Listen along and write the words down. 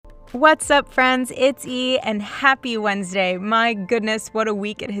What's up, friends? It's E, and happy Wednesday. My goodness, what a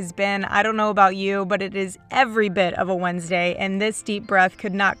week it has been. I don't know about you, but it is every bit of a Wednesday, and this deep breath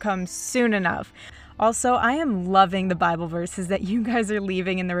could not come soon enough. Also, I am loving the Bible verses that you guys are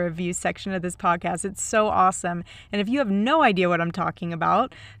leaving in the review section of this podcast. It's so awesome. And if you have no idea what I'm talking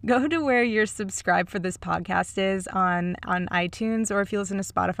about, go to where your subscribe for this podcast is on iTunes, or if you listen to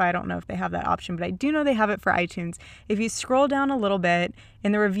Spotify, I don't know if they have that option, but I do know they have it for iTunes. If you scroll down a little bit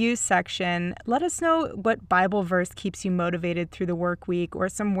in the review section, let us know what Bible verse keeps you motivated through the work week, or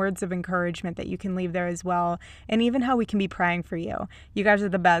some words of encouragement that you can leave there as well, and even how we can be praying for you. You guys are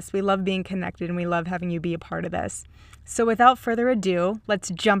the best. We love being connected, and we love having you be a part of this. So without further ado,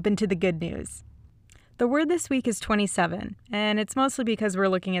 let's jump into the good news. The word this week is 27, and it's mostly because we're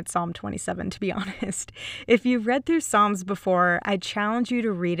looking at Psalm 27, to be honest. If you've read through Psalms before, I challenge you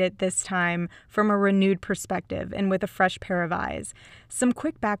to read it this time from a renewed perspective and with a fresh pair of eyes. Some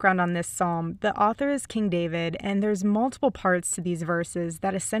quick background on this psalm. The author is King David, and there's multiple parts to these verses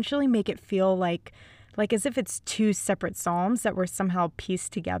that essentially make it feel like as if it's two separate psalms that were somehow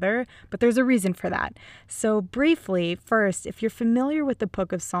pieced together, but there's a reason for that. So briefly, first, if you're familiar with the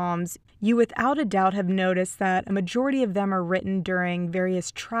book of Psalms, you without a doubt have noticed that a majority of them are written during various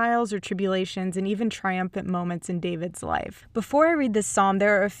trials or tribulations and even triumphant moments in David's life. Before I read this psalm,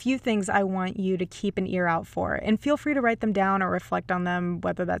 there are a few things I want you to keep an ear out for, and feel free to write them down or reflect on them,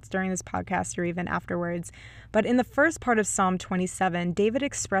 whether that's during this podcast or even afterwards. But in the first part of Psalm 27, David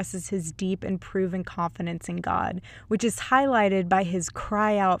expresses his deep and proven confidence in God, which is highlighted by his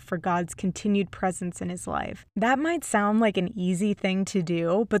cry out for God's continued presence in his life. That might sound like an easy thing to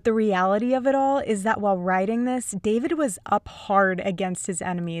do, but the reality of it all is that while writing this, David was up hard against his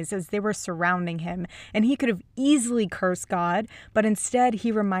enemies as they were surrounding him, and he could have easily cursed God, but instead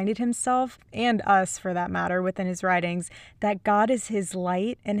he reminded himself, and us for that matter within his writings, that God is his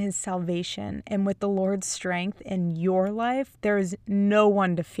light and his salvation, and with the Lord's strength in your life, there is no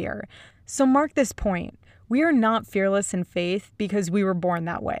one to fear. So mark this point. We are not fearless in faith because we were born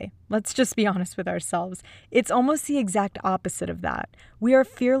that way. Let's just be honest with ourselves. It's almost the exact opposite of that. We are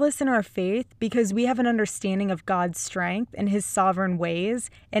fearless in our faith because we have an understanding of God's strength and his sovereign ways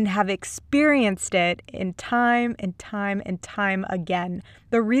and have experienced it in time and time and time again.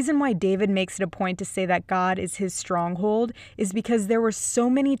 The reason why David makes it a point to say that God is his stronghold is because there were so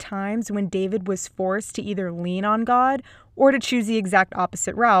many times when David was forced to either lean on God or to choose the exact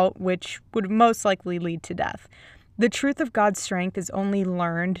opposite route, which would most likely lead to death. The truth of God's strength is only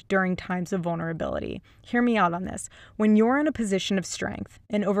learned during times of vulnerability. Hear me out on this. When you're in a position of strength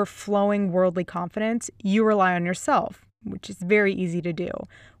and overflowing worldly confidence, you rely on yourself, which is very easy to do.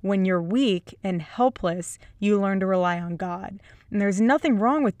 When you're weak and helpless, you learn to rely on God. And there's nothing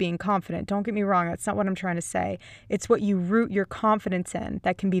wrong with being confident. Don't get me wrong. That's not what I'm trying to say. It's what you root your confidence in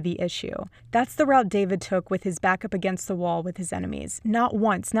that can be the issue. That's the route David took with his back up against the wall with his enemies. Not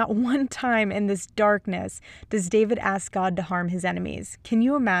once, not one time in this darkness does David ask God to harm his enemies. Can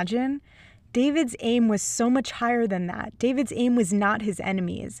you imagine? David's aim was so much higher than that. David's aim was not his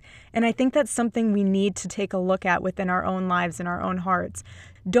enemies. And I think that's something we need to take a look at within our own lives and our own hearts.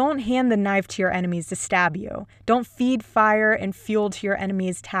 Don't hand the knife to your enemies to stab you. Don't feed fire and fuel to your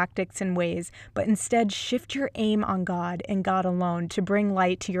enemies' tactics and ways, but instead shift your aim on God and God alone to bring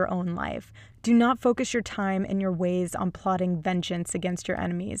light to your own life. Do not focus your time and your ways on plotting vengeance against your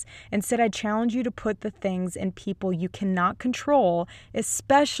enemies. Instead, I challenge you to put the things and people you cannot control,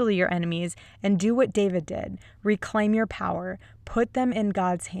 especially your enemies, and do what David did. Reclaim your power. Put them in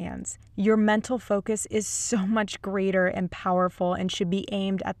God's hands. Your mental focus is so much greater and powerful and should be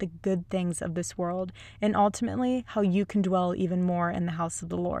aimed at the good things of this world, and ultimately how you can dwell even more in the house of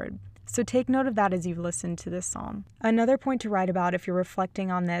the Lord. So take note of that as you listen to this psalm. Another point to write about if you're reflecting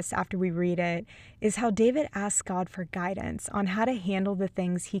on this after we read it is how David asks God for guidance on how to handle the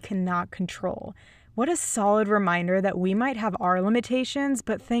things he cannot control. What a solid reminder that we might have our limitations,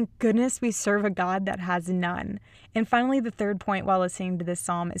 but thank goodness we serve a God that has none. And finally, the third point while listening to this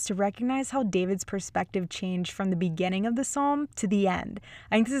psalm is to recognize how David's perspective changed from the beginning of the psalm to the end.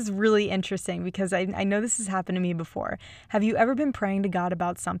 I think this is really interesting because I know this has happened to me before. Have you ever been praying to God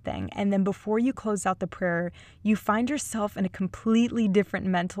about something, and then before you close out the prayer, you find yourself in a completely different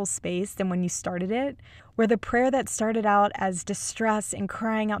mental space than when you started it? Where the prayer that started out as distress and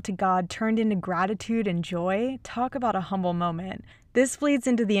crying out to God turned into gratitude and joy? Talk about a humble moment. This bleeds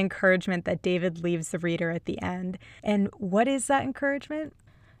into the encouragement that David leaves the reader at the end. And what is that encouragement?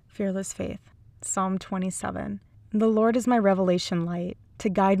 Fearless faith. Psalm 27. The Lord is my revelation light, to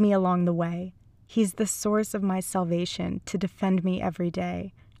guide me along the way. He's the source of my salvation, to defend me every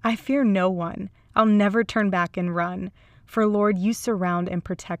day. I fear no one. I'll never turn back and run. For Lord, you surround and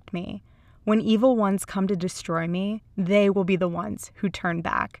protect me. When evil ones come to destroy me, they will be the ones who turn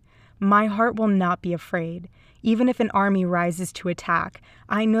back. My heart will not be afraid. Even if an army rises to attack,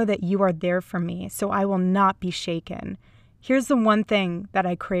 I know that you are there for me, so I will not be shaken. Here's the one thing that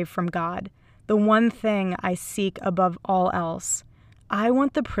I crave from God, the one thing I seek above all else. I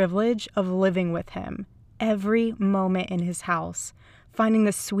want the privilege of living with him every moment in his house, finding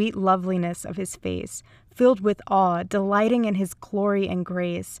the sweet loveliness of his face, filled with awe, delighting in his glory and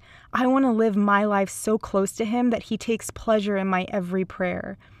grace. I want to live my life so close to him that he takes pleasure in my every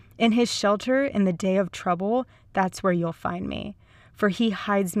prayer. In his shelter in the day of trouble, that's where you'll find me. For he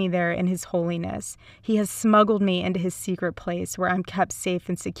hides me there in his holiness. He has smuggled me into his secret place where I'm kept safe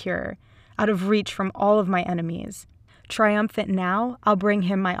and secure, out of reach from all of my enemies. Triumphant now, I'll bring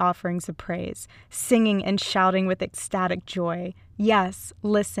him my offerings of praise, singing and shouting with ecstatic joy. Yes,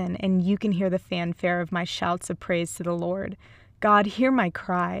 listen, and you can hear the fanfare of my shouts of praise to the Lord. God, hear my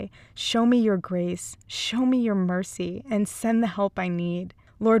cry. Show me your grace, show me your mercy, and send the help I need.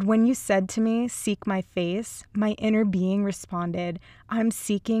 Lord, when you said to me, seek my face, my inner being responded, I'm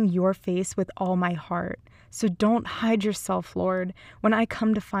seeking your face with all my heart. So don't hide yourself, Lord, when I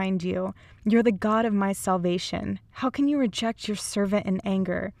come to find you. You're the God of my salvation. How can you reject your servant in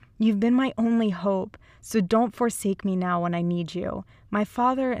anger? You've been my only hope, so don't forsake me now when I need you. My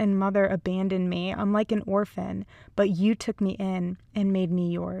father and mother abandoned me. I'm like an orphan, but you took me in and made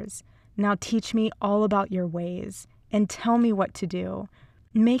me yours. Now teach me all about your ways and tell me what to do.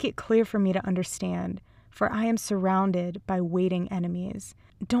 Make it clear for me to understand, for I am surrounded by waiting enemies.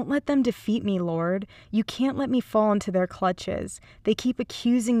 Don't let them defeat me, Lord. You can't let me fall into their clutches. They keep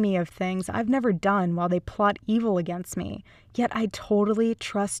accusing me of things I've never done while they plot evil against me. Yet I totally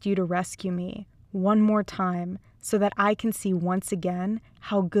trust you to rescue me one more time so that I can see once again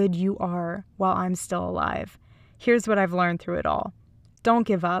how good you are while I'm still alive. Here's what I've learned through it all. Don't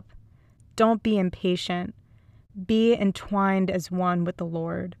give up. Don't be impatient. Be entwined as one with the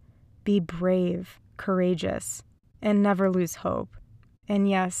Lord. Be brave, courageous, and never lose hope. And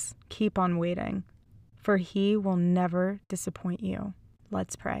yes, keep on waiting, for he will never disappoint you.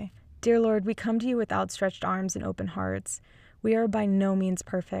 Let's pray. Dear Lord, we come to you with outstretched arms and open hearts. We are by no means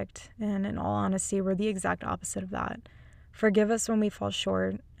perfect, and in all honesty, we're the exact opposite of that. Forgive us when we fall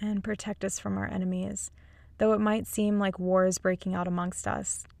short, and protect us from our enemies. Though it might seem like war is breaking out amongst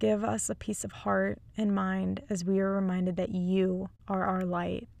us, give us a peace of heart and mind as we are reminded that you are our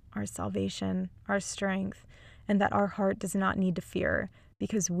light, our salvation, our strength, and that our heart does not need to fear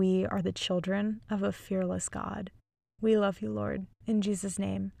because we are the children of a fearless God. We love you, Lord. In Jesus'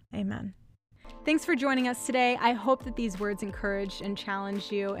 name, amen. Thanks for joining us today. I hope that these words encouraged and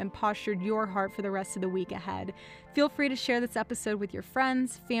challenged you and postured your heart for the rest of the week ahead. Feel free to share this episode with your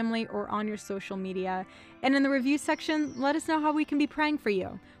friends, family, or on your social media. And in the review section, let us know how we can be praying for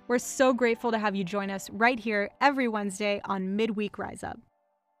you. We're so grateful to have you join us right here every Wednesday on Midweek Rise Up.